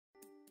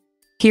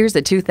Here's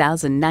a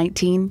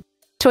 2019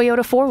 Toyota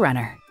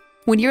 4Runner.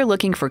 When you're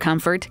looking for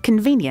comfort,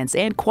 convenience,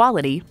 and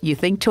quality, you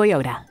think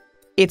Toyota.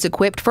 It's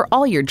equipped for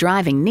all your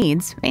driving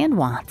needs and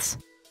wants.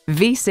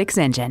 V6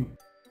 engine,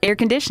 air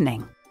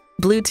conditioning,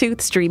 Bluetooth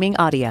streaming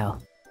audio,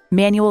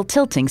 manual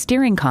tilting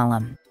steering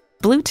column,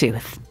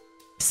 Bluetooth,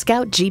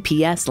 Scout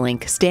GPS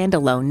Link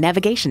standalone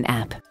navigation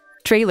app,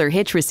 trailer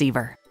hitch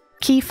receiver,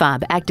 key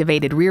fob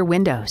activated rear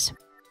windows,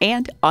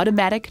 and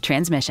automatic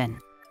transmission.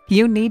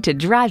 You need to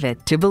drive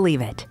it to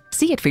believe it.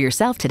 See it for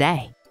yourself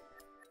today.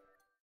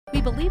 We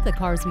believe the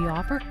cars we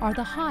offer are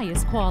the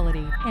highest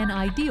quality and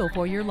ideal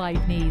for your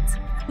life needs.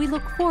 We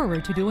look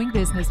forward to doing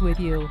business with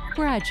you.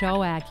 Bradshaw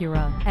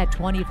Acura at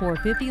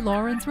 2450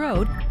 Lawrence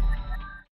Road,